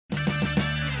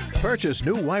Purchase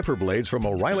new wiper blades from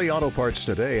O'Reilly Auto Parts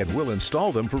today and we'll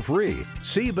install them for free.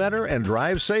 See better and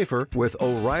drive safer with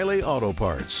O'Reilly Auto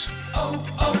Parts.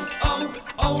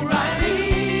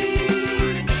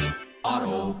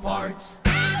 Auto Parts.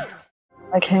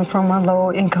 I came from a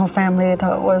low-income family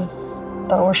that was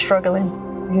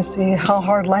struggling. You see how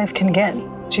hard life can get.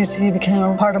 GC became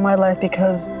a part of my life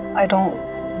because I don't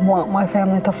want my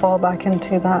family to fall back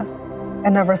into that. I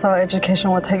never thought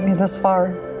education would take me this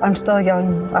far. I'm still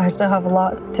young. I still have a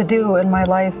lot to do in my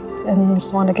life and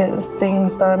just want to get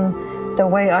things done the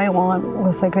way I want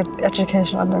with a good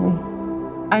education under me.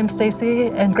 I'm Stacy,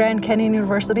 and Grand Canyon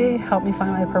University helped me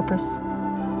find my purpose.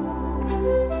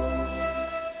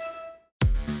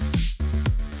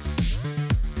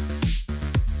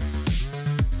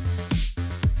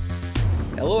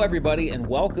 Hello everybody, and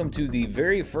welcome to the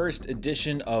very first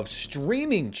edition of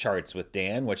Streaming Charts with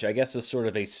Dan, which I guess is sort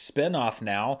of a spin-off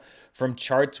now from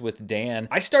Charts with Dan.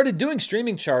 I started doing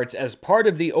streaming charts as part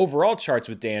of the overall Charts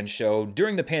with Dan show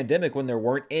during the pandemic when there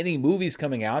weren't any movies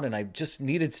coming out and I just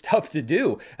needed stuff to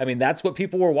do. I mean, that's what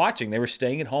people were watching. They were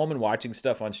staying at home and watching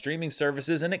stuff on streaming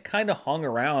services, and it kind of hung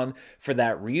around for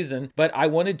that reason. But I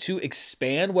wanted to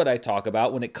expand what I talk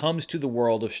about when it comes to the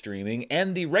world of streaming,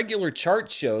 and the regular chart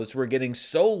shows were getting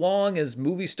so long as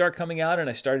movies start coming out and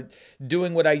I started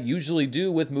doing what I usually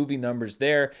do with movie numbers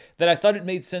there, that I thought it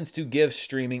made sense to give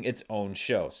streaming its own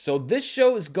show. So this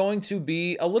show is going to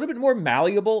be a little bit more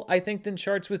malleable, I think, than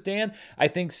Charts with Dan. I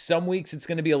think some weeks it's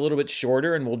going to be a little bit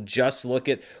shorter and we'll just look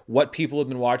at what people have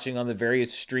been watching on the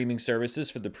various streaming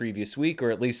services for the previous week, or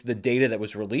at least the data that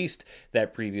was released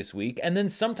that previous week. And then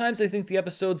sometimes I think the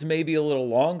episodes may be a little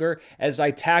longer as I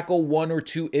tackle one or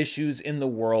two issues in the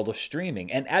world of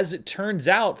streaming. And as it turns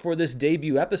out, for this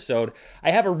debut episode,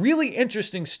 I have a really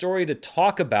interesting story to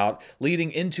talk about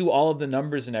leading into all of the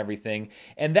numbers and everything.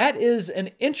 And that is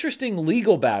an interesting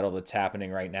legal battle that's happening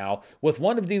right now with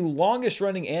one of the longest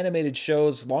running animated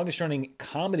shows, longest running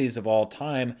comedies of all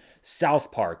time,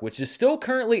 South Park, which is still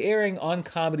currently airing on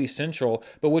Comedy Central,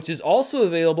 but which is also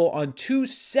available on two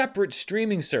separate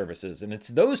streaming services. And it's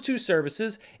those two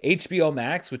services, HBO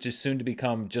Max, which is soon to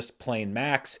become just plain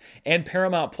Max, and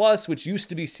Paramount Plus, which used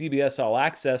to be CBS All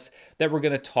Access, that we're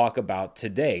going to talk about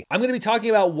today. I'm going to be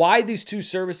talking about why these two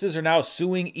services are now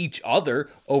suing each other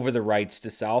over the rights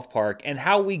to South Park and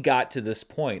how we got to this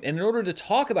point. And in order to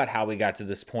talk about how we got to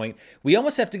this point, we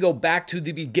almost have to go back to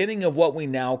the beginning of what we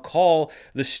now call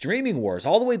the streaming wars,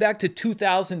 all the way back to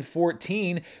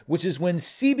 2014, which is when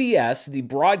CBS, the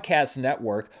broadcast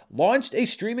network, launched a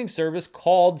streaming service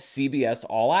called CBS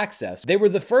All Access. They were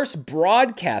the first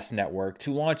broadcast network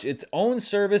to launch its own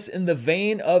service in the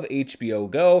vein of HBO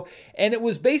Go, and it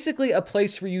was basically a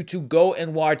place for you to go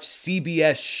and watch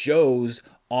CBS shows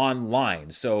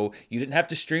online. So you didn't have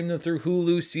to stream them through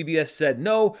Hulu. CBS said,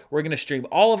 no, we're going to stream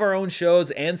all of our own shows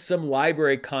and some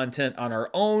library content on our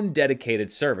own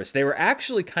dedicated service. They were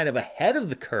actually kind of ahead of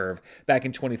the curve back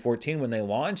in 2014 when they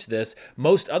launched this.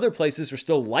 Most other places were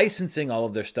still licensing all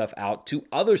of their stuff out to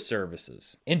other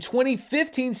services. In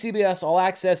 2015, CBS All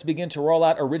Access began to roll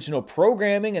out original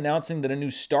programming, announcing that a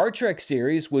new Star Trek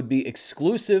series would be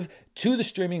exclusive to the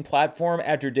streaming platform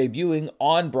after debuting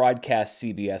on broadcast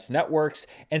CBS networks,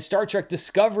 and Star Trek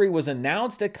Discovery was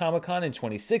announced at Comic-Con in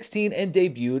 2016 and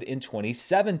debuted in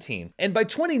 2017. And by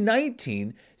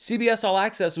 2019, CBS All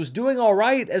Access was doing all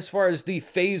right as far as the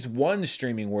Phase 1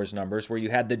 streaming wars numbers, where you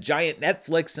had the giant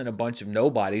Netflix and a bunch of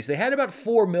nobodies. They had about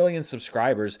 4 million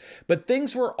subscribers, but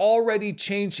things were already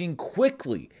changing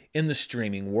quickly in the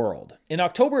streaming world. In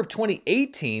October of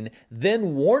 2018,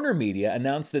 then Warner Media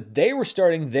announced that they were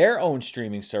starting their own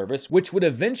streaming service, which would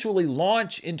eventually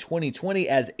launch in 2020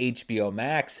 as HBO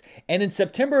Max. And in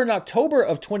September and October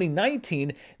of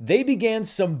 2019, they began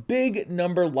some big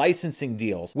number licensing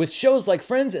deals, with shows like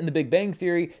Friends and The Big Bang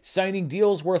Theory signing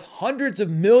deals worth hundreds of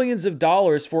millions of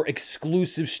dollars for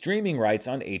exclusive streaming rights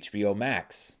on HBO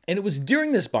Max. And it was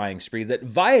during this buying spree that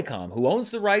Viacom, who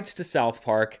owns the rights to South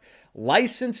Park,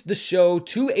 licensed the show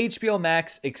to HBO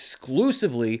Max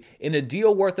exclusively in a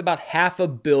deal worth about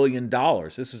 $500 million.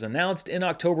 This was announced in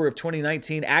October of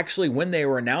 2019, actually when they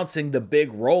were announcing the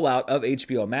big rollout of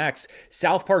HBO Max.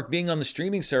 South Park being on the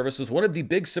streaming service was one of the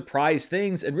big surprise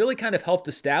things and really kind of helped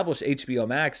establish HBO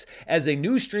Max as a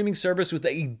new streaming service with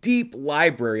a deep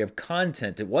library of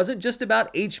content. It wasn't just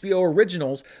about HBO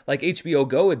originals like HBO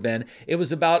Go had been. It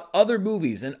was about other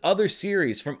movies and other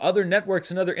series from other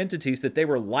networks and other entities that they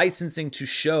were licensing to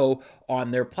show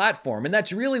on their platform. And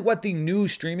that's really what the new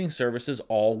streaming services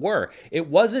all were. It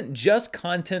wasn't just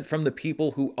content from the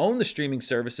people who own the streaming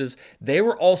services. They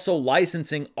were also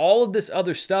licensing all of this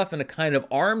other stuff in a kind of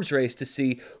arms race to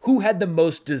see who had the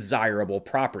most desirable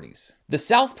properties. The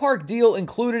South Park deal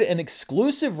included an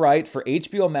exclusive right for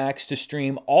HBO Max to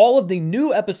stream all of the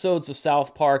new episodes of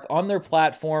South Park on their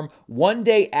platform one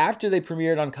day after they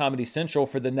premiered on Comedy Central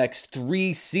for the next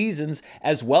 3 seasons,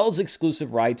 as well as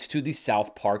exclusive rights to the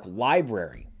South Park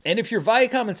library. And if you're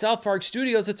Viacom and South Park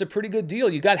Studios, it's a pretty good deal.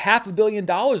 You got $500 million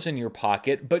in your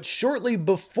pocket, but shortly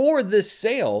before this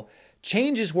sale,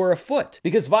 changes were afoot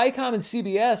because Viacom and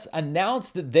CBS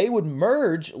announced that they would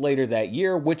merge later that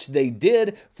year, which they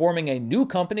did, forming a new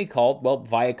company called,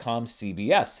 Viacom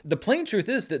CBS. The plain truth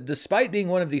is that despite being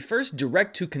one of the first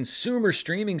direct-to-consumer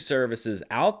streaming services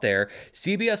out there,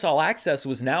 CBS All Access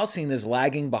was now seen as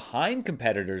lagging behind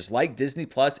competitors like Disney+,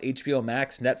 HBO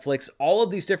Max, Netflix, all of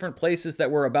these different places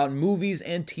that were about movies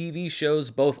and TV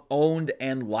shows, both owned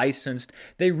and licensed.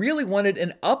 They really wanted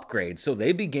an upgrade, so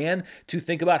they began to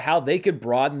think about how they could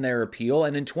broaden their appeal,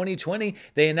 and in 2020,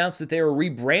 they announced that they were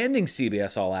rebranding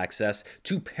CBS All Access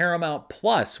to Paramount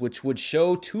Plus, which would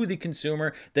show to the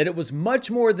consumer that it was much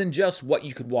more than just what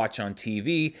you could watch on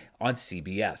TV on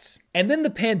CBS. And then the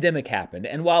pandemic happened,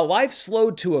 and while life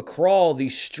slowed to a crawl, the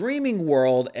streaming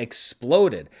world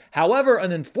exploded. However,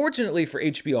 and unfortunately for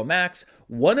HBO Max,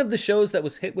 one of the shows that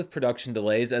was hit with production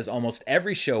delays, as almost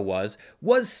every show was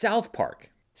South Park.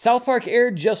 South Park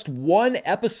aired just one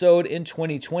episode in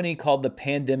 2020 called The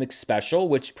Pandemic Special,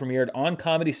 which premiered on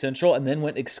Comedy Central and then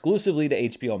went exclusively to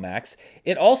HBO Max.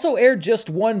 It also aired just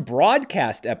one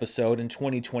broadcast episode in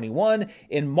 2021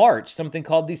 in March, something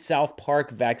called the South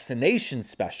Park Vaccination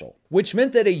Special, which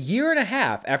meant that a year and a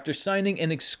half after signing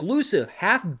an exclusive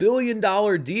 $500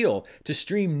 million deal to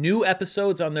stream new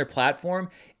episodes on their platform,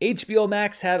 HBO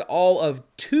Max had all of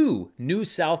 2 new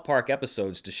South Park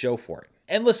episodes to show for it.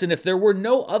 And listen, if there were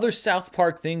no other South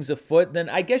Park things afoot, then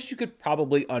I guess you could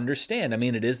probably understand. I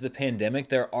mean, it is the pandemic,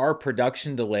 there are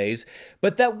production delays,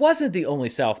 but that wasn't the only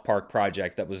South Park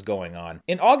project that was going on.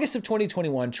 In August of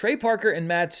 2021, Trey Parker and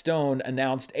Matt Stone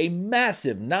announced a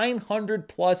massive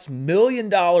 $900+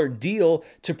 million deal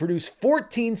to produce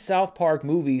 14 South Park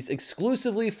movies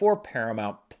exclusively for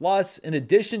Paramount Plus, in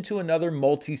addition to another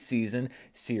multi-season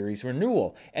series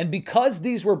renewal. And because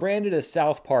these were branded as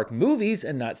South Park movies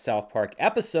and not South Park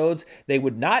episodes, they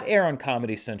would not air on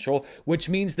Comedy Central, which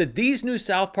means that these new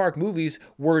South Park movies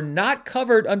were not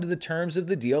covered under the terms of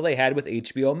the deal they had with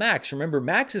HBO Max. Remember,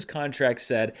 Max's contract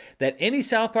said that any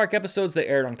South Park episodes that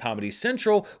aired on Comedy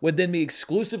Central would then be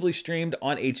exclusively streamed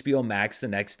on HBO Max the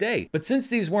next day. But since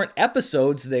these weren't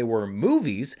episodes, they were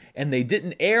movies, and they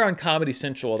didn't air on Comedy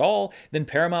Central at all, then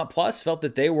Paramount Plus felt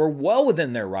that they were well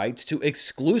within their rights to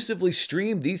exclusively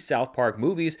stream these South Park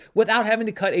movies without having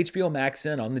to cut HBO Max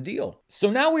in on the deal. So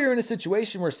now we are in a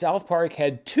situation where South Park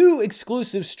had 2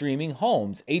 exclusive streaming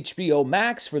homes, HBO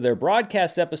Max for their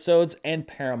broadcast episodes and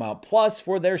Paramount Plus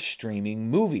for their streaming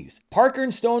movies. Parker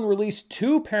and Stone released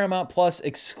 2 Paramount Plus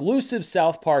exclusive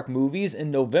South Park movies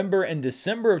in November and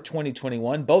December of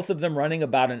 2021, both of them running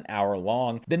about an hour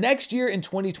long. The next year in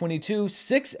 2022,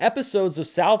 6 episodes of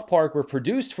South Park were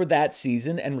produced for that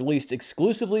season and released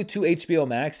exclusively to HBO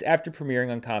Max after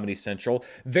premiering on Comedy Central.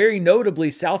 Very notably,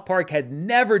 South Park had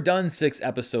never done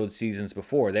 6-episode seasons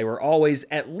before. They were always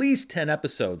at least 10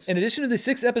 episodes. In addition to the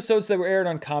 6 episodes that were aired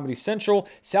on Comedy Central,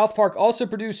 South Park also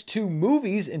produced 2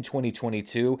 movies in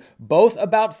 2022, both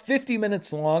about 50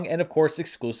 minutes long and of course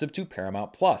exclusive to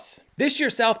Paramount Plus. This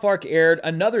year, South Park aired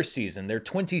another season, their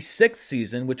 26th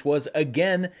season, which was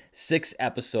again 6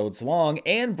 episodes long,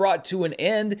 and brought to an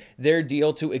end their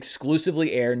deal to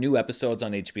exclusively air new episodes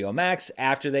on HBO Max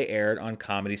after they aired on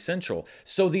Comedy Central.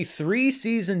 So the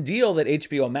 3-season deal that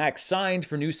HBO Max signed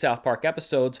for new South Park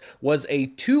episodes was a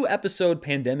 2-episode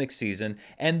pandemic season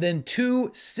and then 2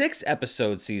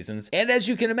 6-episode seasons. And as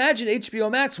you can imagine,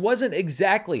 HBO Max wasn't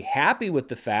exactly happy with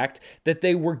the fact that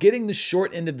they were getting the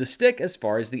short end of the stick as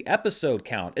far as the episode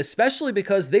count, especially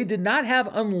because they did not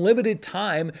have unlimited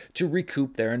time to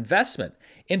recoup their investment.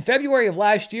 In February of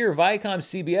last year,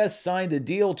 Viacom-CBS signed a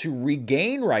deal to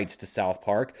regain rights to South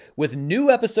Park, with new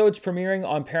episodes premiering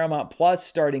on Paramount Plus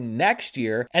starting next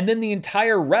year, and then the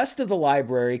entire rest of the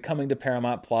library coming to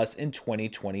Paramount Plus in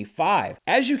 2025.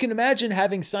 As you can imagine,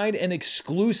 having signed an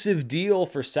exclusive deal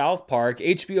for South Park,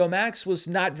 HBO Max was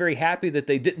not very happy that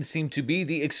they didn't seem to be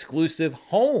the exclusive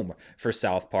home for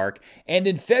South Park, and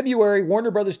in February,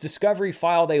 Warner Bros. Discovery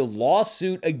filed a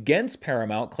lawsuit against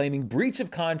Paramount claiming breach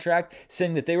of contract,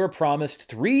 saying that they were promised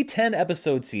 3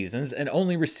 10-episode seasons and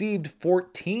only received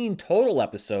 14 total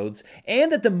episodes,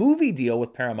 and that the movie deal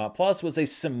with Paramount Plus was a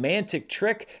semantic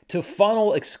trick to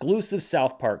funnel exclusive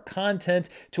South Park content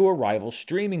to a rival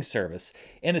streaming service.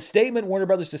 In a statement, Warner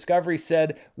Bros. Discovery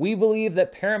said, "We believe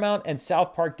that Paramount and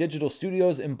South Park Digital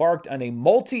Studios embarked on a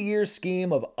multi-year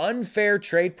scheme of unfair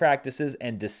trade practices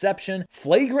and deception,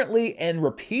 flagrantly and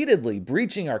repeatedly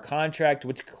breaching our contract,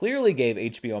 which clearly gave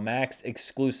HBO Max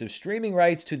exclusive streaming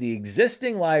rights to the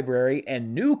existing library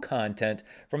and new content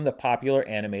from the popular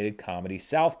animated comedy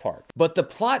South Park." But the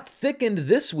plot thickened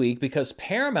this week because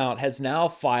Paramount has now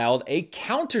filed a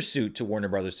countersuit to Warner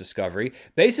Bros. Discovery,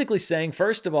 basically saying,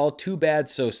 first of all, too bad,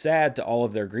 so sad to all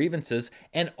of their grievances,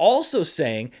 and also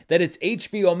saying that it's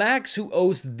HBO Max who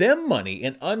owes them money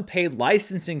in unpaid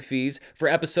licensing fees for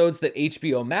episodes that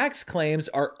HBO Max claims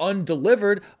are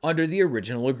undelivered under the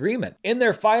original agreement. In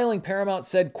their filing, Paramount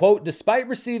said, quote, "Despite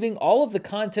receiving all of the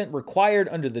content required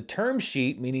under the term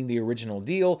sheet," meaning the original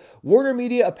deal, "Warner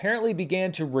Media apparently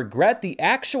began to regret the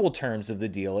actual terms of the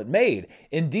deal it made.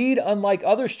 Indeed, unlike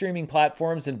other streaming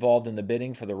platforms involved in the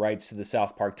bidding for the rights to the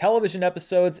South Park television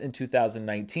episodes in 2019,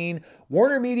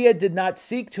 Warner Media did not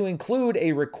seek to include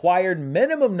a required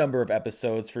minimum number of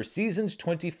episodes for seasons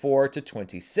 24 to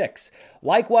 26.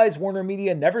 Likewise, Warner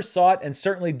Media never sought and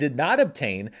certainly did not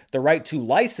obtain the right to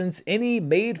license any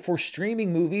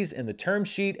made-for-streaming movies in the term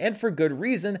sheet, and for good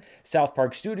reason. South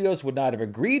Park Studios would not have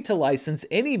agreed to license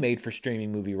any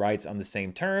made-for-streaming movie rights on the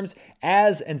same terms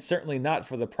as, and certainly not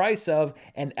for the price of,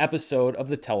 an episode of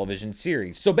the television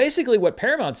series." So basically what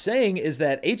Paramount's saying is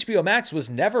that HBO Max was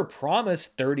never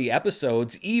promised 30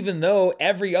 episodes, even though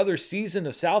every other season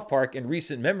of South Park in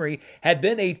recent memory had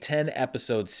been a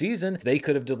 10-episode season. They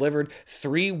could have delivered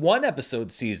 3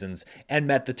 one-episode seasons and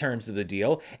met the terms of the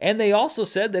deal. And they also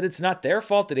said that it's not their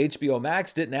fault that HBO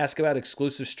Max didn't ask about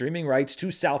exclusive streaming rights to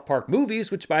South Park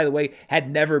movies, which, by the way, had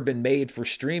never been made for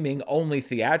streaming, only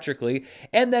theatrically,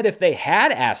 and that if they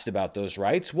had asked about those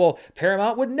rights, well,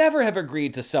 Paramount would never have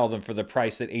agreed to sell them for the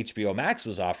price that HBO Max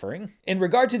was offering. In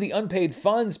regard to the unpaid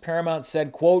funds, Paramount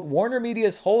said, quote, "Warner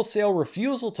Media's wholesale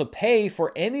refusal to pay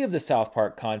for any of the South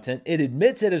Park content it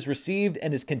admits it has received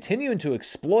and is continuing to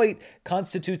exploit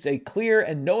constitutes a clear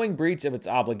and knowing breach of its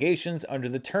obligations under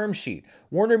the term sheet.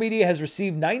 Warner Media has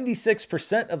received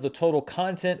 96% of the total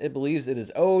content it believes it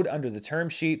is owed under the term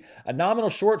sheet. A nominal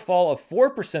shortfall of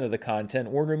 4% of the content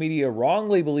Warner Media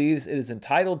wrongly believes it is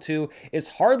entitled to is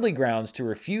hardly grounds to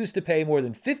refuse to pay more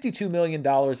than $52 million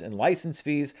in license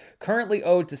fees currently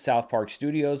owed to South Park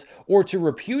Studios, or to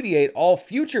repudiate all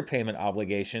future payment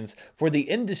obligations for the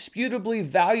indisputably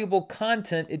valuable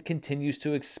content it continues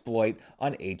to exploit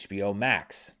on HBO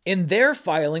Max." In their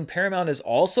filing, Paramount is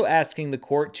also asking the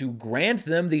court to grant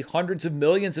them the hundreds of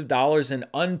millions of dollars in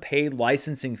unpaid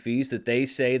licensing fees that they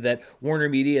say that Warner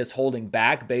Media is holding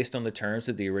back based on the terms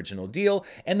of the original deal,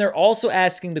 and they're also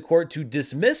asking the court to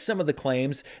dismiss some of the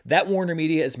claims that Warner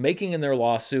Media is making in their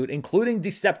lawsuit, including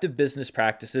deceptive business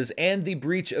practices and the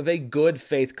breach of a good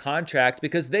faith contract,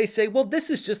 because they say, well,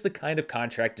 this is just the kind of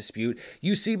contract dispute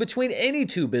you see between any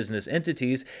two business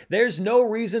entities. There's no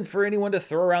reason for anyone to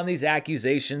throw around these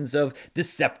accusations of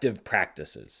deceptive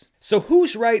practices. So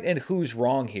who's right and who's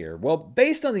wrong here? Well,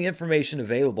 based on the information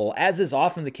available, as is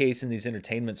often the case in these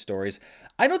entertainment stories,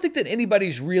 I don't think that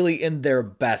anybody's really in their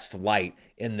best light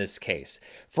in this case.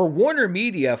 For Warner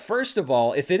Media, first of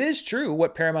all, if it is true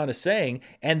what Paramount is saying,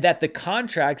 and that the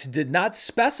contracts did not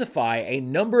specify a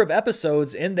number of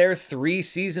episodes in their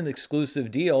 3-season exclusive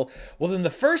deal, well, then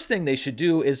the first thing they should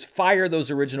do is fire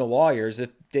those original lawyers, if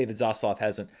David Zaslav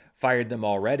hasn't fired them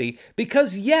already,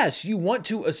 because yes, you want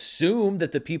to assume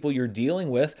that the people you're dealing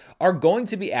with are going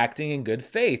to be acting in good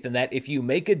faith, and that if you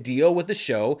make a deal with a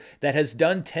show that has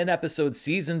done 10-episode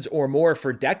seasons or more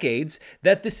for decades,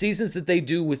 that the seasons that they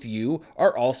do with you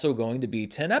are also going to be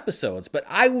 10 episodes. But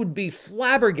I would be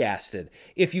flabbergasted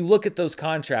if you look at those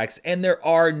contracts and there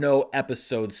are no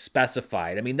episodes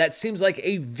specified. I mean, that seems like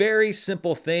a very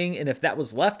simple thing, and if that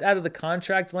was left out of the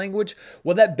contract language,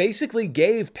 well, that basically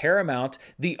gave Paramount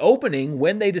the opening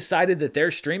when they decided that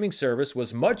their streaming service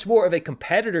was much more of a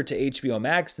competitor to HBO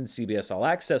Max than CBS All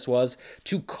Access was,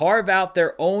 to carve out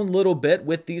their own little bit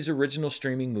with these original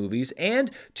streaming movies and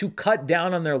to cut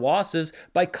down on their losses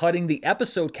by cutting the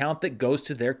episode count that goes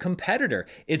to their competitor.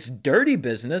 It's dirty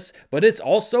business, but it's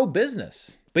also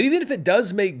business. But even if it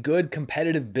does make good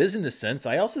competitive business sense,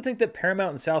 I also think that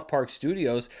Paramount and South Park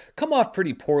Studios come off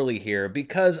pretty poorly here,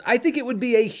 because I think it would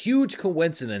be a huge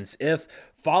coincidence if,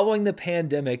 following the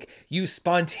pandemic, you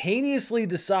spontaneously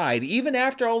decide, even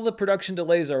after all the production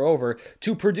delays are over,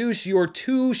 to produce your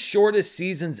 2 shortest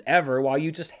seasons ever while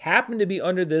you just happen to be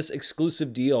under this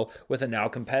exclusive deal with a now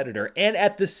competitor, and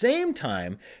at the same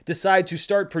time decide to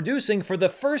start producing, for the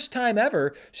first time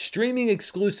ever, streaming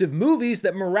exclusive movies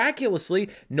that miraculously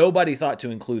nobody thought to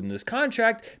include in this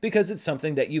contract because it's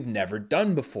something that you've never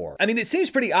done before. I mean, it seems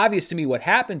pretty obvious to me what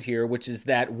happened here, which is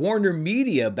that Warner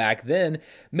Media back then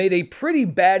made a pretty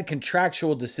bad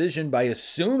contractual decision by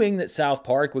assuming that South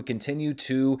Park would continue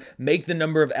to make the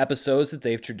number of episodes that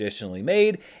they've traditionally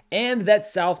made, and that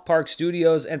South Park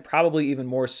Studios, and probably even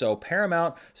more so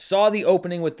Paramount, saw the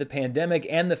opening with the pandemic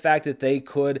and the fact that they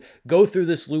could go through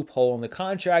this loophole in the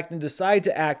contract and decide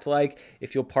to act like,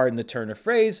 if you'll pardon the turn of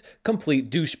phrase, complete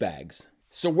douchebags.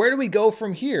 So where do we go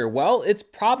from here? Well, it's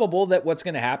probable that what's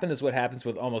going to happen is what happens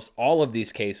with almost all of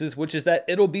these cases, which is that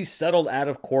it'll be settled out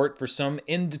of court for some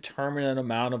indeterminate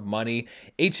amount of money.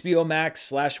 HBO Max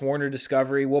 / Warner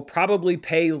Discovery will probably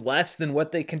pay less than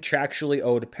what they contractually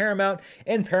owe to Paramount,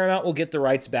 and Paramount will get the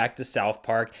rights back to South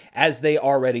Park, as they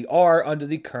already are under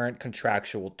the current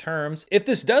contractual terms. If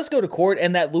this does go to court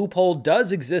and that loophole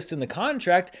does exist in the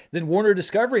contract, then Warner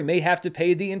Discovery may have to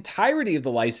pay the entirety of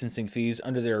the licensing fees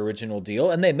under their original deal,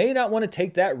 and they may not want to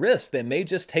take that risk. They may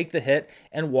just take the hit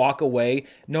and walk away,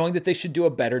 knowing that they should do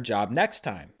a better job next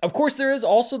time. Of course, there is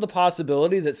also the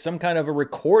possibility that some kind of a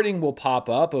recording will pop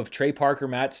up of Trey Parker,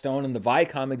 Matt Stone, and the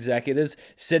Viacom executives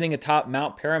sitting atop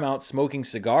Mount Paramount smoking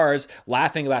cigars,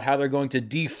 laughing about how they're going to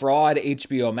defraud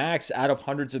HBO Max out of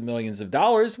hundreds of millions of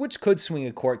dollars, which could swing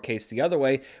a court case the other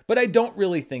way, but I don't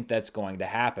really think that's going to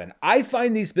happen. I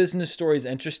find these business stories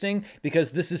interesting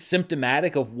because this is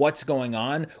symptomatic of what's going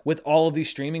on with all of these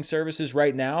streaming services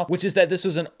right now, which is that this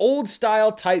was an old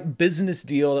style type business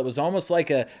deal that was almost like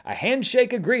a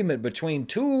handshake agreement between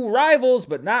 2 rivals,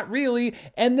 but not really,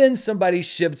 and then somebody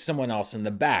shivved someone else in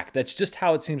the back. That's just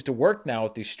how it seems to work now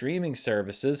with these streaming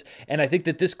services, and I think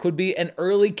that this could be an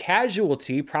early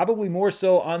casualty, probably more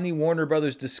so on the Warner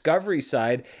Brothers Discovery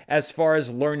side, as far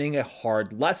as learning a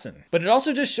hard lesson. But it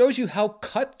also just shows you how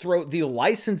cutthroat the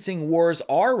licensing wars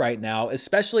are right now,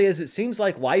 especially as it seems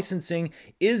like licensing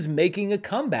is making a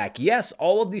comeback. Yes,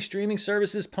 all of these streaming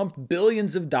services pumped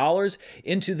billions of dollars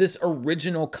into this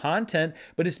original content,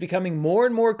 but it's becoming more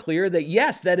and more clear that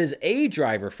yes, that is a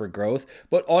driver for growth,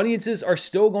 but audiences are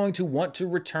still going to want to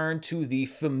return to the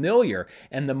familiar.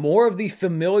 And the more of the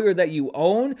familiar that you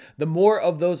own, the more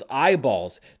of those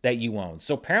eyeballs that you own.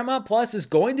 So Paramount Plus is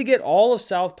going to get all of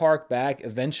South Park back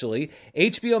eventually.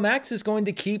 HBO Max is going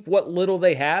to keep what little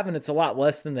they have, and it's a lot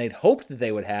less than they'd hoped that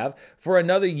they would have, for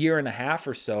another year and a half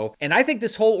or so. And I think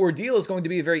this whole ordeal is going to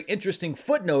be a very interesting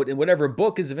footnote in whatever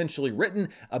book is eventually written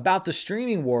about the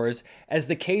streaming wars, as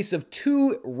the case of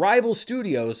 2 rival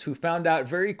studios who found out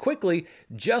very quickly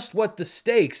just what the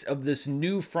stakes of this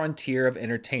new frontier of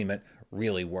entertainment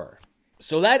really were.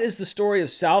 So that is the story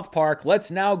of South Park. Let's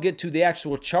now get to the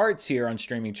actual charts here on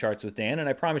Streaming Charts with Dan. And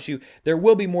I promise you, there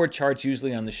will be more charts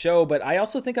usually on the show, but I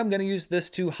also think I'm going to use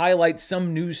this to highlight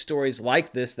some news stories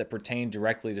like this that pertain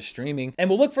directly to streaming.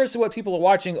 And we'll look first at what people are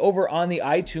watching over on the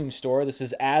iTunes store. This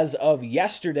is as of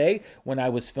yesterday when I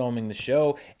was filming the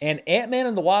show. And Ant-Man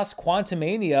and the Wasp: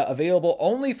 Quantumania available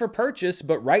only for purchase,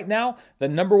 but right now, the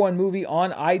 #1 movie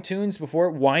on iTunes before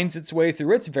it winds its way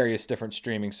through its various different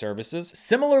streaming services.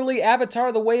 Similarly, Avatar: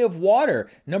 The Way of Water,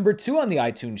 #2 on the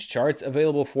iTunes charts,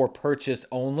 available for purchase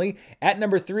only. At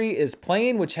 #3 is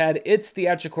Plane, which had its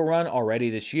theatrical run already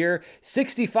this year.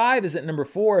 65 is at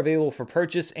 #4, available for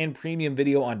purchase and premium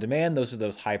video on demand. Those are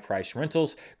those high-priced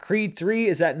rentals. Creed 3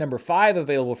 is at #5,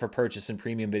 available for purchase and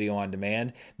premium video on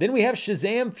demand. Then we have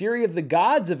Shazam! Fury of the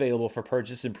Gods available for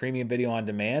purchase and premium video on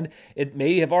demand. It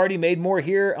may have already made more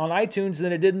here on iTunes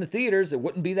than it did in the theaters. It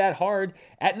wouldn't be that hard.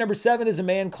 At #7 is A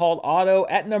Man Called Otto.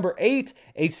 At #8,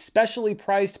 a specially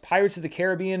priced Pirates of the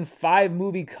Caribbean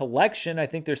 5-movie collection. I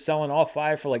think they're selling all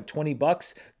 5 for like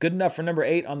 $20. Good enough for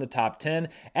 #8 on the top 10.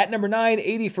 At #9,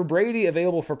 80 for Brady,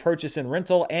 available for purchase and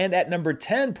rental. And at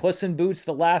 #10, Puss in Boots: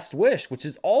 The Last Wish, which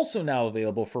is also now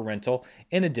available for rental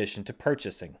in addition to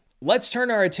purchasing. Let's turn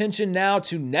our attention now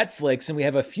to Netflix, and we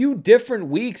have a few different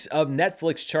weeks of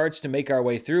Netflix charts to make our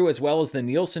way through, as well as the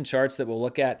Nielsen charts that we'll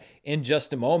look at in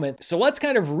just a moment. So let's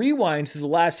kind of rewind to the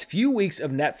last few weeks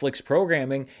of Netflix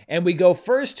programming, and we go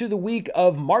first to the week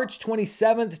of March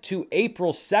 27th to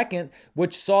April 2nd,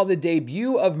 which saw the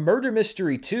debut of Murder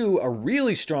Mystery 2, a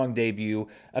really strong debut,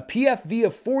 a PFV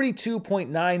of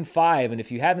 42.95. And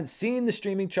if you haven't seen the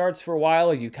streaming charts for a while,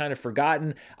 or you've kind of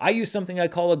forgotten, I use something I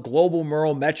call a global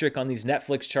Merle metric on these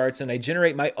Netflix charts, and I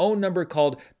generate my own number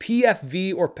called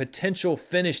PFV, or potential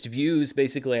finished views.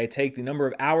 Basically, I take the number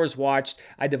of hours watched,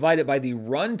 I divide it by the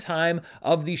runtime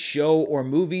of the show or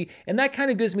movie, and that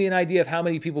kind of gives me an idea of how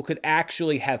many people could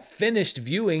actually have finished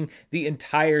viewing the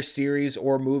entire series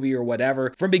or movie or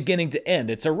whatever from beginning to end.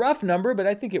 It's a rough number, but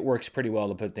I think it works pretty well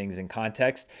to put things in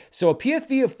context. So a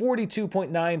PFV of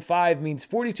 42.95 means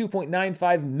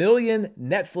 42.95 million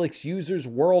Netflix users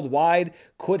worldwide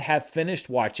could have finished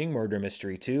watching Murder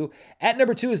Mystery 2. At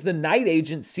number 2 is The Night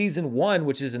Agent Season 1,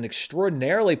 which is an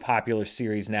extraordinarily popular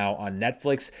series now on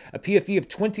Netflix, a PFV of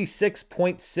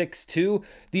 26.62.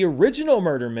 The original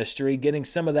Murder Mystery getting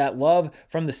some of that love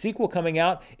from the sequel coming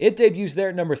out. It debuts there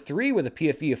at number 3 with a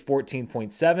PFV of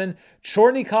 14.7.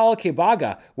 Chornikal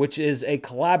Kebaga, which is a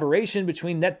collaboration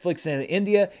between Netflix and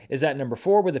India, is at number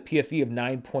 4 with a PFV of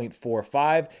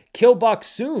 9.45. Kill Bok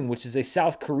Soon, which is a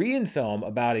South Korean film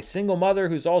about a single mother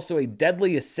who's also a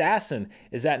deadly assassin,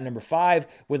 is at number 5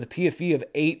 with a PFV of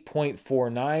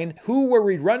 8.49. Who Were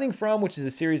We Running From, which is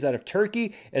a series out of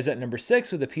Turkey, is at number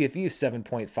 6 with a PFV of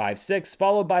 7.56,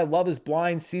 followed by Love is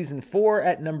Blind Season 4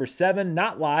 at number 7,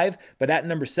 not live, but at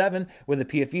number 7 with a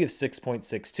PFV of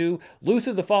 6.62.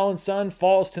 Luther the Fallen Son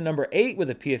falls to number 8 with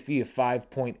a PFV of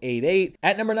 5.88.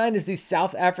 At number 9 is the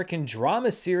South African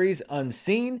drama series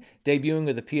Unseen, debuting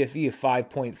with a PFV of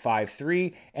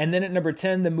 5.53. And then at number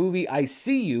 10, the movie I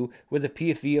See You with a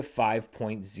PFV of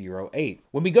 5.08.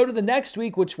 When we go to the next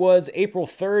week, which was April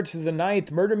 3rd through the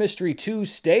 9th, Murder Mystery 2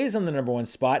 stays on the number 1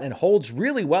 spot and holds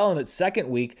really well in its second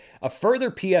week, a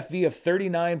further PFV of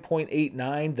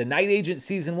 39.89. The Night Agent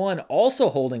Season 1 also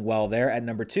holding well there at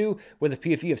number 2 with a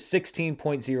PFV of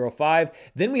 16.05.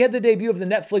 Then we had the debut of the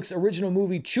Netflix original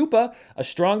movie Chupa, a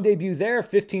strong debut there,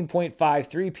 15.53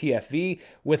 PFV,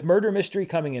 with Murder Mystery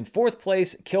coming in 4th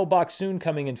place, Kill Bok Soon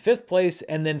coming in 5th place,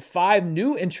 and then 5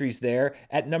 new entries there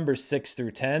at numbers 6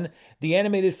 through 10. The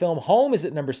animated film Home is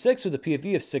at number 6 with a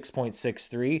PFV of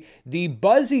 6.63. The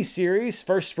Buzzy series,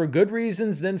 first for good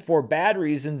reasons, then for bad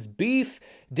reasons, Beef,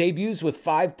 debuts with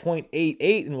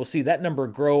 5.88, and we'll see that number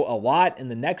grow a lot in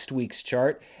the next week's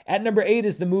chart. At number 8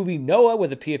 is the movie Noah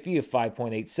with a PFV of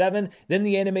 5.87. Then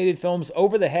the animated films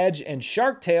Over the Hedge and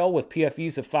Shark Tale with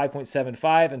PFVs of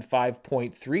 5.75 and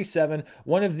 5.37.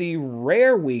 One of the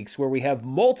rare weeks where we have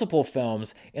multiple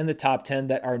films in the top 10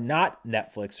 that are not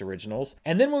Netflix originals.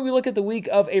 And then when we look at the week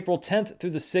of April 10th through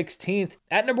the 16th,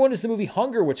 at number 1 is the movie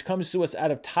Hunger, which comes to us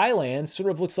out of Thailand.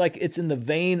 Sort of looks like it's in the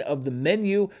vein of The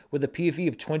Menu with a PFV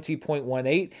of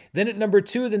 20.18. Then at number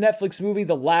 2, the Netflix movie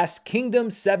The Last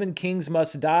Kingdom, Seven Kings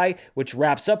Must Die, which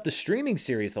wraps up the streaming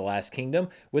series The Last Kingdom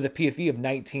with a PFV of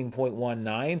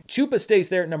 19.19. Chupa stays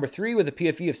there at number 3 with a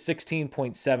PFV of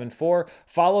 16.74,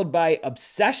 followed by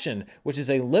Obsession, which is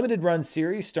a limited run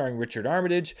series starring Richard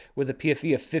Armitage with a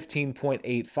PFV of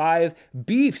 15.85.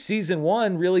 Beef Season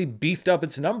 1 really beefed up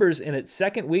its numbers in its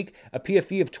second week, a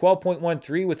PFV of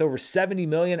 12.13 with over 70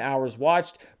 million hours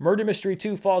watched. Murder Mystery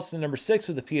 2 falls to number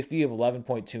 6 with a PFV of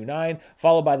 11.29,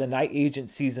 followed by The Night Agent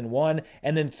Season 1,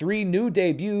 and then 3 new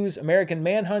debuts, American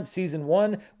Manhunt Season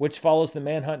 1, which follows the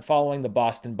manhunt following the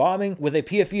Boston bombing, with a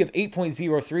PFV of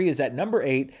 8.03 is at number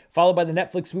 8, followed by the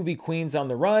Netflix movie Queens on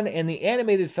the Run and the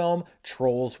animated film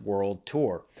Trolls World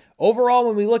Tour. Overall,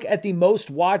 when we look at the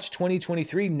most watched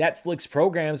 2023 Netflix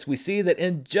programs, we see that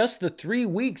in just the 3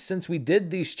 weeks since we did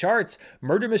these charts,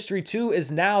 Murder Mystery 2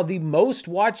 is now the most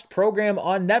watched program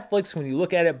on Netflix when you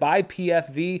look at it by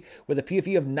PFV, with a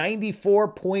PFV of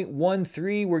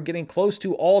 94.13. We're getting close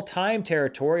to all-time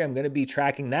territory. I'm going to be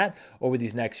tracking that over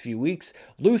these next few weeks.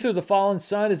 Luther the Fallen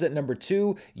Son is at number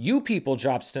 2. You People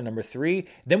drops to number 3.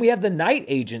 Then we have The Night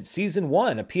Agent Season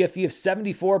 1, a PFV of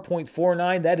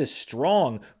 74.49. That is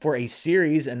strong for a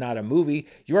series and not a movie.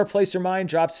 Your Place or Mine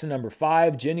drops to number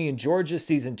 5. Ginny and Georgia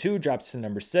Season 2 drops to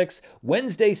number 6.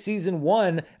 Wednesday Season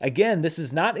 1, again, this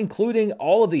is not including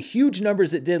all of the huge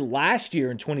numbers it did last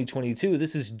year in 2022.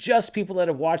 This is just people that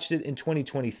have watched it in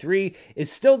 2023.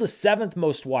 It's still the 7th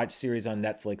most watched series on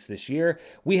Netflix this year.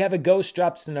 We Have a Ghost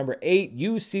drops to number 8.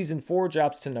 You Season 4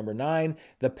 drops to number 9.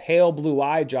 The Pale Blue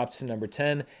Eye drops to number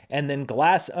 10. And then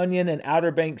Glass Onion and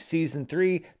Outer Banks Season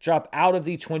 3 drop out of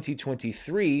the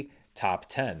 2023 top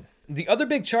 10. The other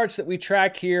big charts that we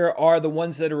track here are the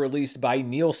ones that are released by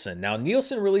Nielsen. Now,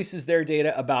 Nielsen releases their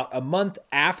data about a month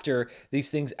after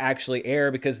these things actually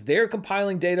air because they're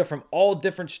compiling data from all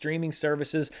different streaming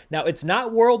services. Now, it's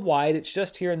not worldwide, it's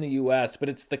just here in the US, but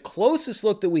it's the closest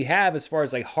look that we have as far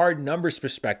as a hard numbers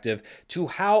perspective to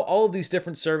how all of these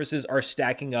different services are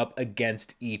stacking up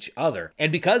against each other.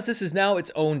 And because this is now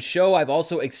its own show, I've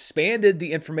also expanded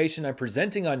the information I'm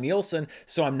presenting on Nielsen,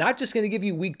 so I'm not just going to give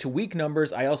you week-to-week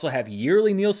numbers, I also have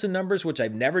yearly Nielsen numbers, which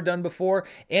I've never done before,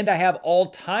 and I have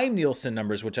all-time Nielsen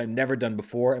numbers, which I've never done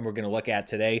before, and we're going to look at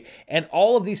today. And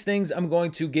all of these things I'm going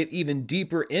to get even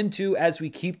deeper into as we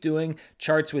keep doing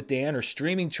Charts with Dan or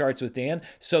streaming Charts with Dan,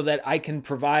 so that I can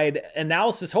provide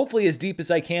analysis, hopefully as deep as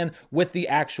I can, with the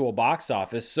actual box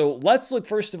office. So let's look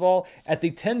first of all at the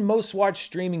 10 most watched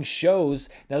streaming shows.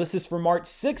 Now this is from March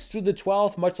 6th through the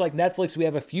 12th. Much like Netflix, we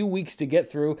have a few weeks to get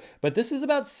through, but this is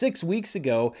about 6 weeks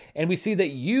ago, and we see that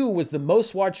You was the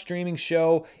most watched streaming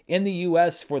show in the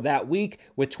US for that week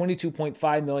with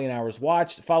 22.5 million hours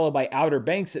watched, followed by Outer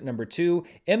Banks at number 2.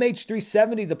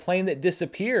 MH370, The Plane That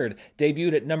Disappeared,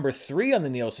 debuted at number 3 on the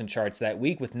Nielsen charts that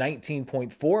week with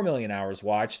 19.4 million hours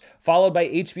watched, followed by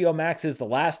HBO Max's The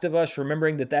Last of Us,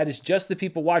 remembering that that is just the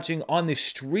people watching on the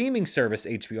streaming service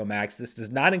HBO Max. This does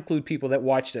not include people that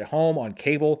watched at home on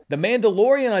cable. The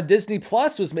Mandalorian on Disney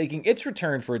Plus was making its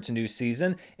return for its new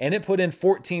season, and it put in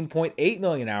 14.8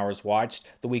 million hours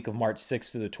watched the week of March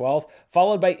 6th to the 12th,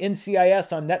 followed by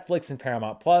NCIS on Netflix and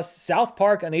Paramount Plus. South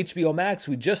Park on HBO Max,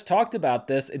 we just talked about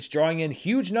this. It's drawing in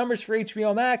huge numbers for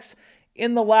HBO Max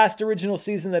in the last original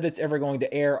season that it's ever going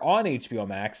to air on HBO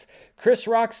Max. Chris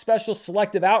Rock's special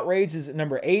Selective Outrage is at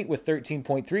number 8 with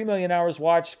 13.3 million hours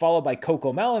watched, followed by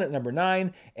CoComelon at number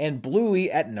 9 and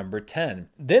Bluey at number 10.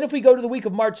 Then if we go to the week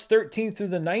of March 13th through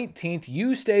the 19th,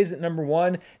 You stays at number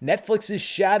 1. Netflix's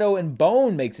Shadow and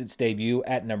Bone makes its debut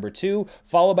at number 2,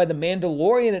 followed by The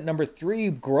Mandalorian at number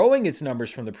 3, growing its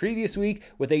numbers from the previous week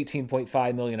with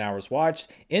 18.5 million hours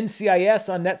watched.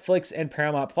 NCIS on Netflix and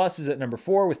Paramount Plus is at number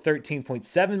 4 with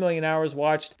 13.7 million hours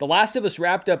watched. The Last of Us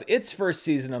wrapped up its first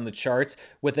season on the charts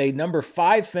with a number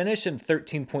 5 finish and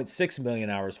 13.6 million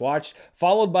hours watched,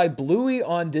 followed by Bluey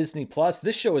on Disney Plus.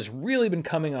 This show has really been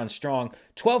coming on strong.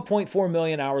 12.4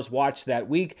 million hours watched that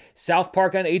week. South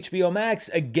Park on HBO Max,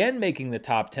 again making the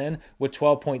top 10 with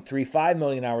 12.35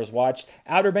 million hours watched.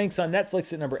 Outer Banks on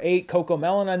Netflix at number 8,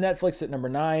 CoComelon on Netflix at number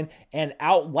 9, and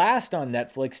Outlast on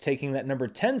Netflix taking that number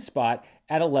 10 spot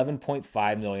at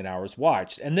 11.5 million hours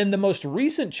watched. And then the most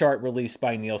recent chart released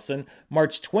by Nielsen,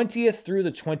 March 20th through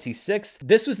the 26th.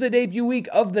 This was the debut week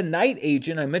of The Night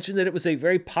Agent. I mentioned that it was a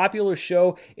very popular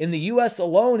show. In the US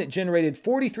alone, it generated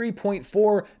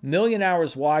 43.4 million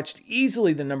hours watched,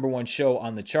 easily the number 1 show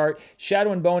on the chart.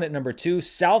 Shadow and Bone at number 2,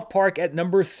 South Park at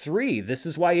number 3. This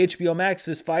is why HBO Max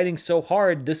is fighting so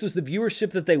hard. This was the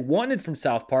viewership that they wanted from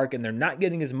South Park, and they're not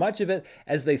getting as much of it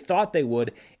as they thought they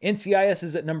would. NCIS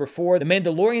is at number 4. The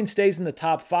Mandalorian stays in the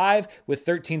top 5 with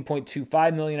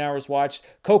 13.25 million hours watched.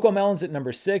 CoComelon's at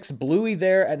number 6. Bluey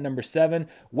there at number 7.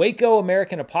 Waco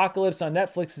American Apocalypse on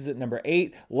Netflix is at number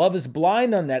 8. Love is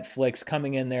Blind on Netflix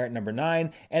coming in there at number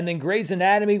 9. And then Grey's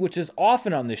Anatomy, which is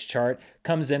often on this chart,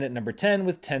 comes in at number 10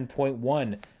 with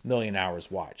 10.1 million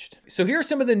hours watched. So here are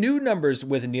some of the new numbers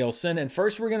with Nielsen, and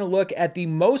first we're going to look at the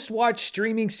most watched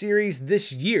streaming series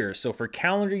this year. So for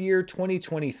calendar year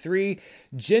 2023,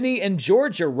 Ginny and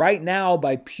Georgia right now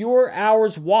by pure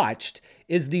hours watched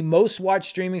is the most watched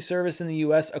streaming service in the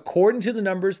US according to the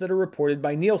numbers that are reported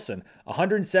by Nielsen.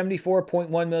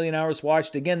 174.1 million hours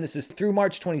watched. Again, this is through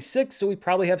March 26th, so we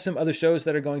probably have some other shows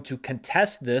that are going to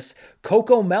contest this.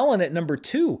 CoComelon at number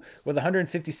 2 with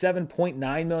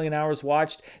 157.9 million hours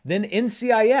watched. Then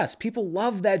NCIS. People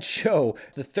love that show.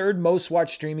 The third most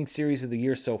watched streaming series of the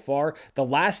year so far. The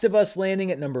Last of Us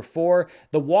landing at number 4.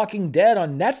 The Walking Dead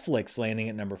on Netflix landing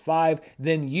at number 5.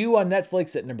 Then You on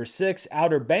Netflix at number 6.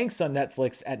 Outer Banks on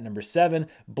Netflix at number 7.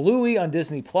 Bluey on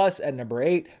Disney Plus at number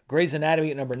 8. Grey's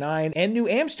Anatomy at number 9. And New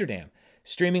Amsterdam,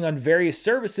 streaming on various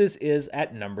services, is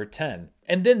at number 10.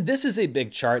 And then this is a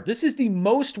big chart. This is the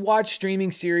most watched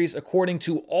streaming series according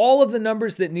to all of the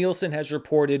numbers that Nielsen has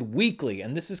reported weekly.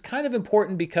 And this is kind of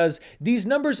important because these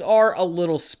numbers are a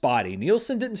little spotty.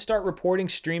 Nielsen didn't start reporting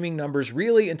streaming numbers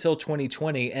really until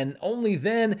 2020. And only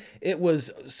then it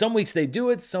was some weeks they do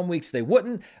it, some weeks they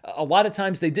wouldn't. A lot of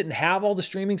times they didn't have all the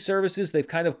streaming services. They've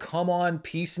kind of come on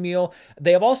piecemeal.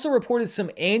 They have also reported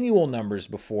some annual numbers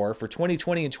before for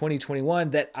 2020 and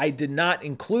 2021 that I did not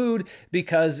include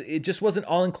because it just wasn't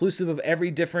all-inclusive of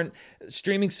every different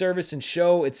streaming service and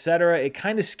show, etc. It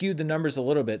kind of skewed the numbers a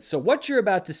little bit. So what you're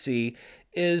about to see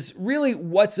is really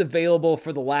what's available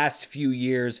for the last few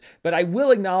years, but I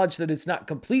will acknowledge that it's not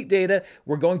complete data.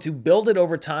 We're going to build it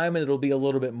over time and it'll be a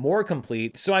little bit more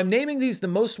complete. So I'm naming these the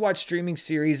most watched streaming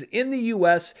series in the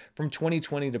US from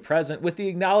 2020 to present, with the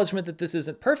acknowledgement that this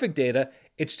isn't perfect data.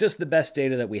 It's just the best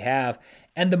data that we have.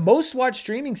 And the most watched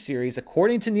streaming series,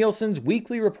 according to Nielsen's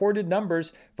weekly reported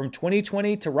numbers from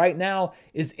 2020 to right now,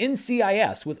 is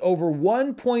NCIS, with over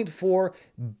 1.4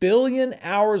 billion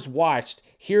hours watched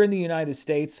here in the United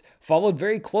States, followed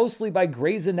very closely by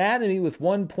Grey's Anatomy with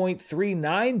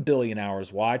 1.39 billion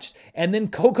hours watched, and then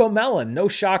CoComelon, no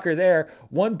shocker there,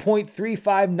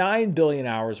 1.359 billion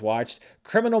hours watched.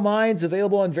 Criminal Minds,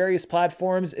 available on various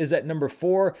platforms, is at number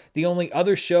 4, the only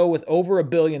other show with over a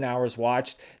billion hours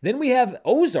watched. Then we have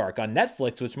Ozark on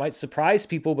Netflix, which might surprise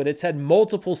people, but it's had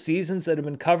multiple seasons that have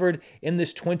been covered in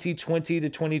this 2020 to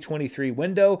 2023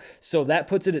 window, so that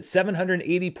puts it at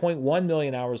 780.1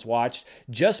 million hours watched.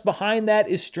 Just behind that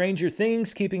is Stranger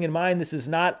Things, keeping in mind this is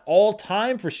not all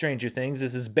time for Stranger Things.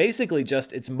 This is basically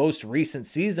just its most recent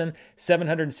season,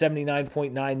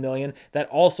 779.9 million. That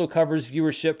also covers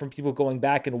viewership from people going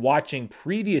back and watching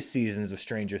previous seasons of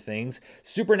Stranger Things.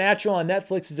 Supernatural on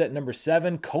Netflix is at number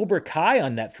 7. Cobra Kai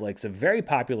on Netflix, a very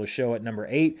popular show, at number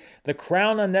 8. The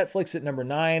Crown on Netflix at number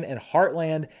 9, and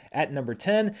Heartland at number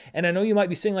 10. And I know you might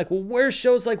be saying, like, well, where's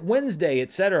shows like Wednesday,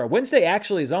 etc.? Wednesday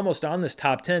actually is almost on this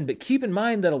top 10, but keep in mind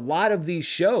that a lot of these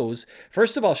shows,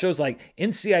 first of all, shows like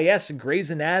NCIS, Grey's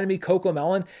Anatomy,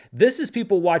 CoComelon, this is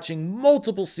people watching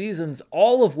multiple seasons,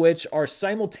 all of which are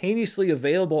simultaneously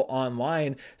available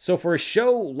online. So for a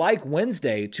show like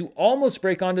Wednesday to almost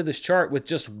break onto this chart with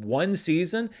just one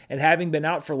season and having been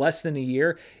out for less than a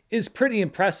year is pretty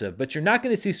impressive. But you're not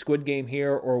going to see Squid Game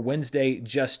here or Wednesday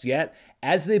just yet.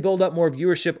 As they build up more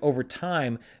viewership over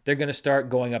time, they're going to start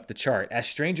going up the chart. As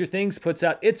Stranger Things puts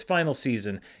out its final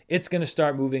season, it's going to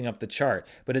start moving up the chart.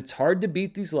 But it's hard to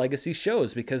beat these legacy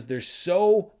shows because there's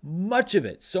so much of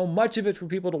it for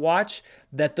people to watch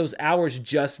that those hours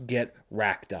just get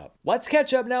racked up. Let's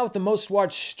catch up now with the most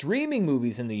watched streaming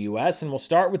movies in the US, and we'll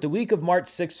start with the week of March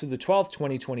 6th through the 12th,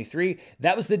 2023.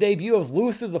 That was the debut of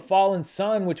Luther the Fallen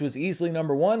Son, which was easily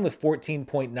number 1 with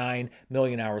 14.9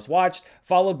 million hours watched,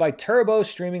 followed by Turbo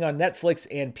streaming on Netflix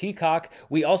and Peacock.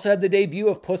 We also had the debut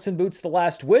of Puss in Boots: The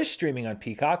Last Wish streaming on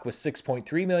Peacock with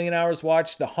 6.3 million hours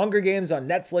watched. The Hunger Games on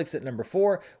Netflix at number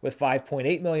 4 with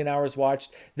 5.8 million hours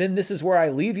watched. Then This Is Where I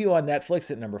Leave You on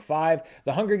Netflix at number 5.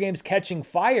 The Hunger Games: Catching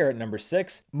Fire at number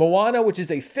 6. Moana, which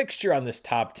is a fixture on this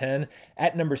top 10,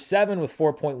 at number 7 with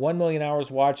 4.1 million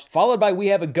hours watched, followed by We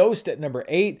Have a Ghost at number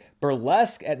 8,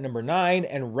 Burlesque at number 9,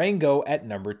 and Rango at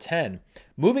number 10.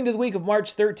 Moving to the week of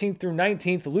March 13th through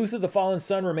 19th, Luther the Fallen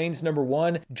Son remains number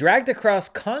 1. Dragged Across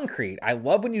Concrete, I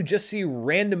love when you just see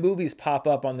random movies pop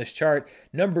up on this chart,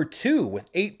 number 2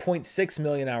 with 8.6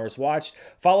 million hours watched,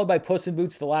 followed by Puss in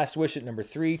Boots: The Last Wish at number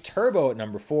 3, Turbo at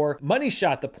number 4, Money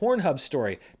Shot, the Pornhub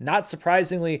story, not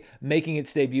surprisingly making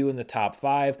its debut in the top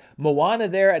 5, Moana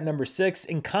there at number 6,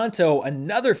 Encanto,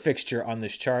 another fixture on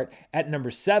this chart, at number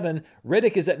 7,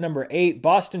 Riddick is at number 8,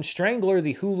 Boston Strangler,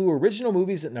 the Hulu original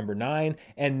movies, at number 9,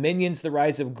 and Minions: The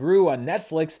Rise of Gru on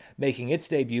Netflix making its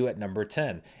debut at number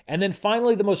 10. And then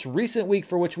finally, the most recent week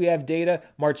for which we have data,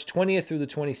 March 20th through the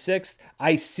 26th,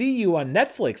 I See You on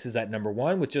Netflix is at number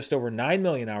 1 with just over 9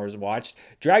 million hours watched.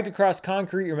 Dragged Across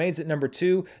Concrete remains at number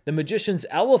 2. The Magician's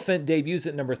Elephant debuts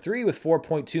at number 3 with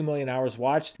 4.2 million hours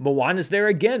watched. Moana's there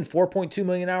again, 4.2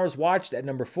 million hours watched at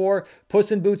number 4.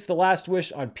 Puss in Boots: The Last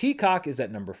Wish on Peacock is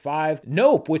at number 5.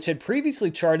 Nope, which had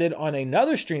previously charted on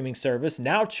another streaming service,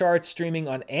 now charts streaming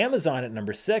on Amazon at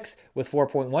number 6 with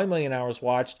 4.1 million hours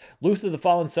watched. Luther the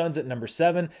Fallen Son's at number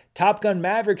 7. Top Gun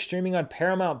Maverick streaming on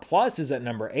Paramount Plus is at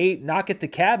number 8. Knock at the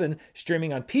Cabin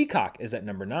streaming on Peacock is at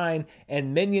number 9.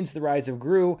 And Minions: The Rise of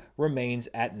Gru remains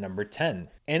at number 10.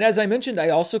 And as I mentioned, I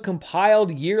also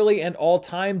compiled yearly and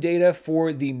all-time data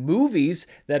for the movies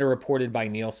that are reported by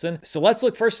Nielsen. So let's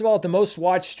look first of all at the most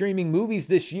watched streaming movies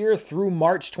this year through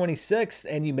March 26th.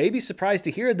 And you may be surprised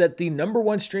to hear that the number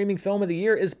 1 streaming film of the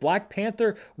year is Black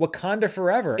Panther: Wakanda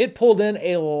Forever. It pulled in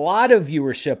a lot of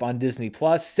viewership on Disney+,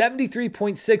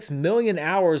 73.6 million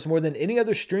hours, more than any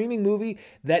other streaming movie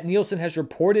that Nielsen has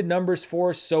reported numbers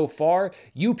for so far.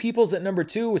 You People's at number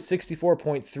 2 with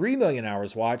 64.3 million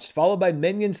hours watched, followed by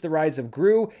Minions: The Rise of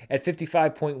Gru at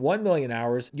 55.1 million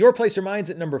hours. Your Place or Mine's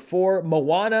at number 4.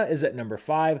 Moana is at number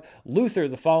 5. Luther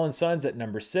the Fallen Son's at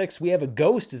number 6. We Have a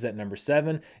Ghost is at number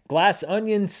 7. Glass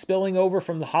Onion, spilling over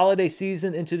from the holiday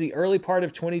season into the early part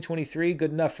of 2023, 23,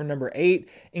 good enough for number 8.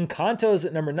 Encanto is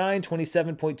at number 9,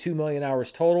 27.2 million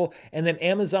hours total. And then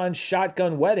Amazon's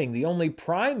Shotgun Wedding, the only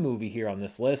Prime movie here on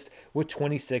this list, with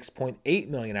 26.8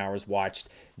 million hours watched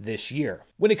this year.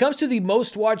 When it comes to the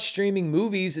most watched streaming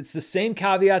movies, it's the same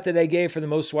caveat that I gave for the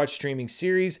most watched streaming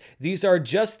series. These are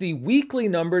just the weekly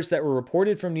numbers that were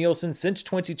reported from Nielsen since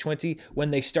 2020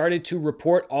 when they started to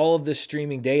report all of the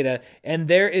streaming data. And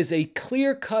there is a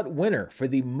clear-cut winner for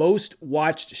the most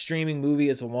watched streaming movie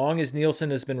as long as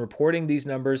Nielsen has been reporting these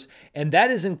numbers, and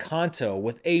that is Encanto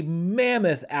with a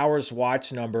mammoth hours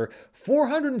watched number,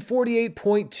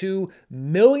 448.2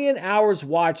 million hours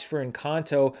watched for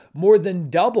Encanto, more than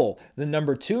double the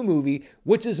number 2 movie,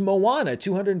 which is Moana,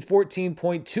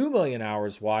 214.2 million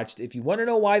hours watched. If you want to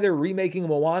know why they're remaking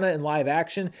Moana in live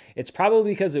action, it's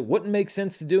probably because it wouldn't make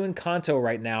sense to do Encanto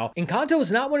right now. Encanto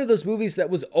is not one of those movies that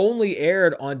was only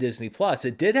aired on Disney+.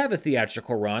 It did have a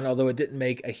theatrical run, although it didn't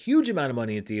make a huge amount of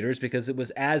money in theaters because it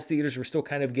was as theaters were still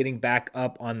kind of getting back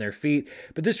up on their feet.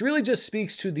 But this really just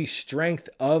speaks to the strength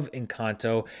of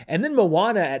Encanto. And then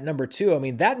Moana at number 2. I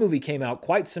mean, that movie came out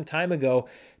quite some time ago.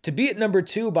 To be at number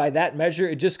 2 by that measure,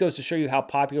 it just goes to show you how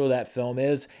popular that film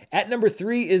is. At number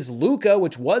 3 is Luca,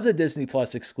 which was a Disney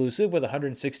Plus exclusive with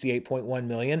 168.1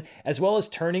 million, as well as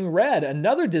Turning Red,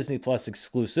 another Disney Plus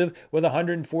exclusive with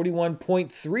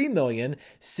 141.3 million.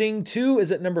 Sing 2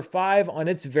 is at number 5 on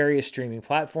its various streaming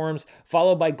platforms,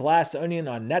 followed by Glass Onion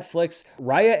on Netflix.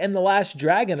 Raya and the Last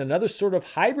Dragon, another sort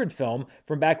of hybrid film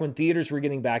from back when theaters were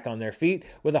getting back on their feet,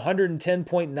 with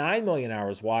 110.9 million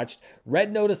hours watched.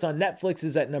 Red Notice on Netflix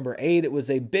is at number 8. It was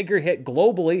a bigger hit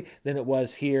globally than it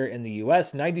was here in the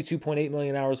US, 92.8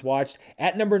 million hours watched.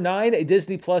 At number 9, a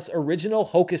Disney Plus original,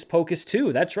 Hocus Pocus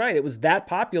 2. That's right, it was that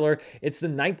popular. It's the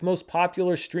 9th most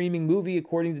popular streaming movie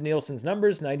according to Nielsen's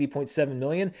numbers, 90.7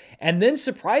 million. And then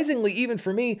surprisingly, even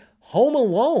for me, Home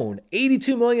Alone,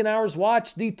 82 million hours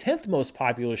watched, the 10th most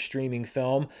popular streaming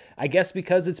film. I guess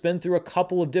because it's been through a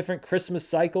couple of different Christmas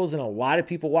cycles and a lot of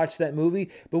people watch that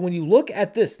movie. But when you look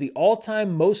at this, the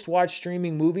all-time most watched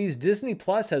streaming movies, Disney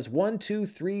Plus has 1, 2,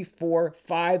 3, 4,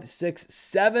 5, 6,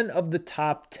 7 of the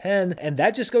top 10. And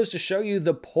that just goes to show you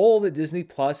the pull that Disney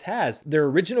Plus has. Their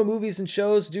original movies and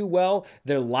shows do well.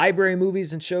 Their library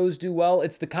movies and shows do well.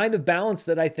 It's the kind of balance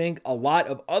that I think a lot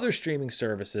of other streaming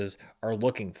services are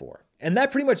looking for. And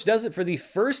that pretty much does it for the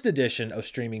first edition of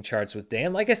Streaming Charts with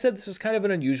Dan. Like I said, this is kind of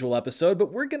an unusual episode,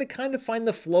 but we're going to kind of find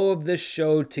the flow of this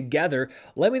show together.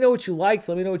 Let me know what you liked.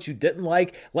 Let me know what you didn't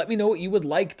like. Let me know what you would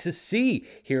like to see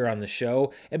here on the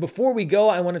show. And before we go,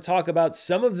 I want to talk about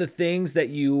some of the things that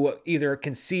you either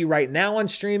can see right now on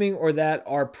streaming or that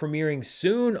are premiering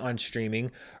soon on streaming.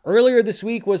 Earlier this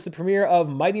week was the premiere of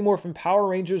Mighty Morphin Power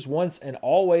Rangers Once and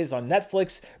Always on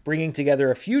Netflix, bringing together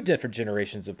a few different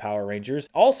generations of Power Rangers.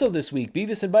 Also this week,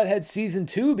 Beavis and Butthead Season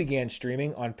 2 began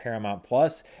streaming on Paramount+,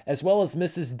 as well as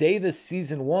Mrs. Davis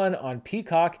Season 1 on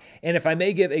Peacock. And if I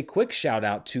may give a quick shout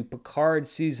out to Picard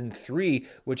Season 3,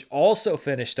 which also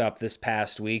finished up this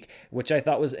past week, which I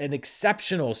thought was an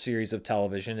exceptional series of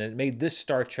television, and it made this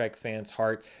Star Trek fan's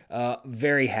heart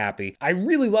very happy. I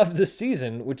really loved this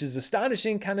season, which is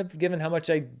astonishing kind of given how much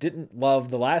I didn't love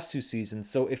the last 2 seasons.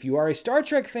 So if you are a Star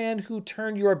Trek fan who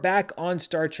turned your back on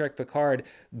Star Trek Picard,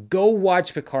 go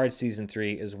watch Picard Season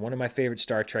 3. Is one of my favorite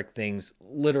Star Trek things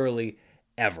literally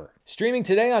ever. Streaming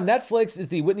today on Netflix is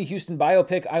the Whitney Houston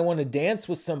biopic I Want to Dance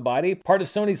with Somebody, part of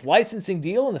Sony's licensing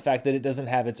deal and the fact that it doesn't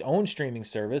have its own streaming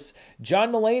service.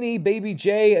 John Mulaney, Baby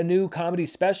J, a new comedy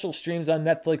special, streams on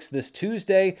Netflix this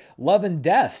Tuesday. Love and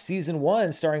Death Season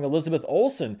 1 starring Elizabeth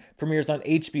Olsen premieres on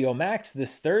HBO Max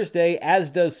this Thursday,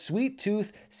 as does Sweet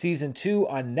Tooth Season 2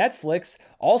 on Netflix.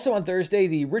 Also on Thursday,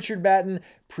 the Richard Batten,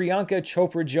 Priyanka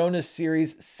Chopra Jonas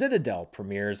series Citadel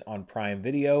premieres on Prime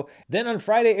Video. Then on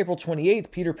Friday, April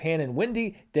 28th, Peter Pan and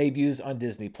Wendy debuts on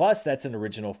Disney+. That's an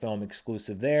original film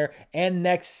exclusive there. And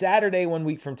next Saturday, 1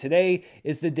 week from today,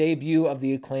 is the debut of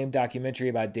the acclaimed documentary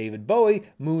about David Bowie,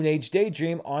 Moon Age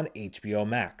Daydream, on HBO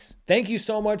Max. Thank you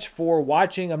so much for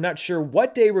watching. I'm not sure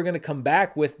what day we're going to come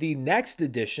back with the next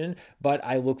edition, but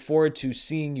I look forward to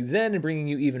seeing you then and bringing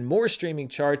you even more streaming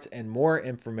charts and more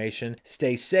information.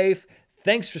 Stay safe.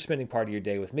 Thanks for spending part of your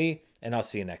day with me, and I'll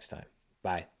see you next time.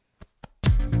 Bye.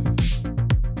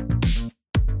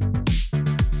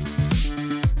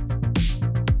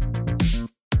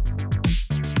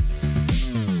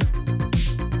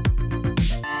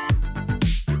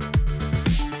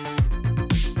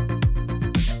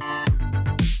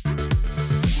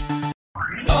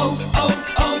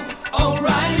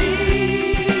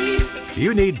 O'Reilly.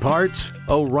 You need parts?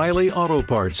 O'Reilly Auto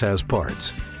Parts has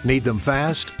parts. Need them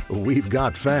fast? We've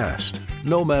got fast.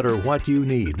 No matter what you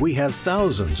need, we have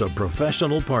thousands of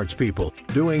professional parts people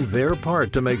doing their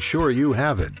part to make sure you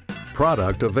have it.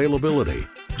 Product availability.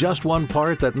 Just one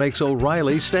part that makes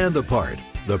O'Reilly stand apart.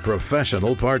 The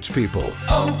professional parts people.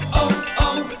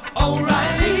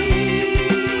 O'Reilly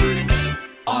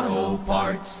Auto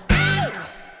Parts.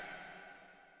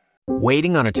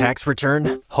 Waiting on a tax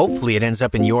return? Hopefully it ends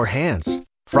up in your hands.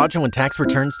 Fraudulent tax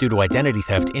returns due to identity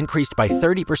theft increased by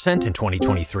 30% in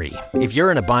 2023. If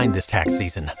you're in a bind this tax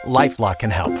season, LifeLock can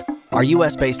help. Our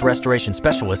U.S.-based restoration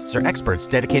specialists are experts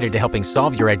dedicated to helping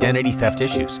solve your identity theft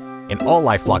issues. And all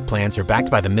LifeLock plans are backed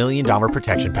by the $1 Million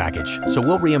Protection Package. So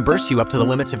we'll reimburse you up to the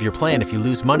limits of your plan if you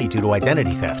lose money due to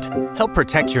identity theft. Help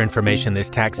protect your information this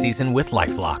tax season with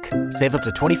LifeLock. Save up to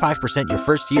 25% your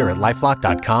first year at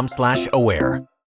LifeLock.com/aware.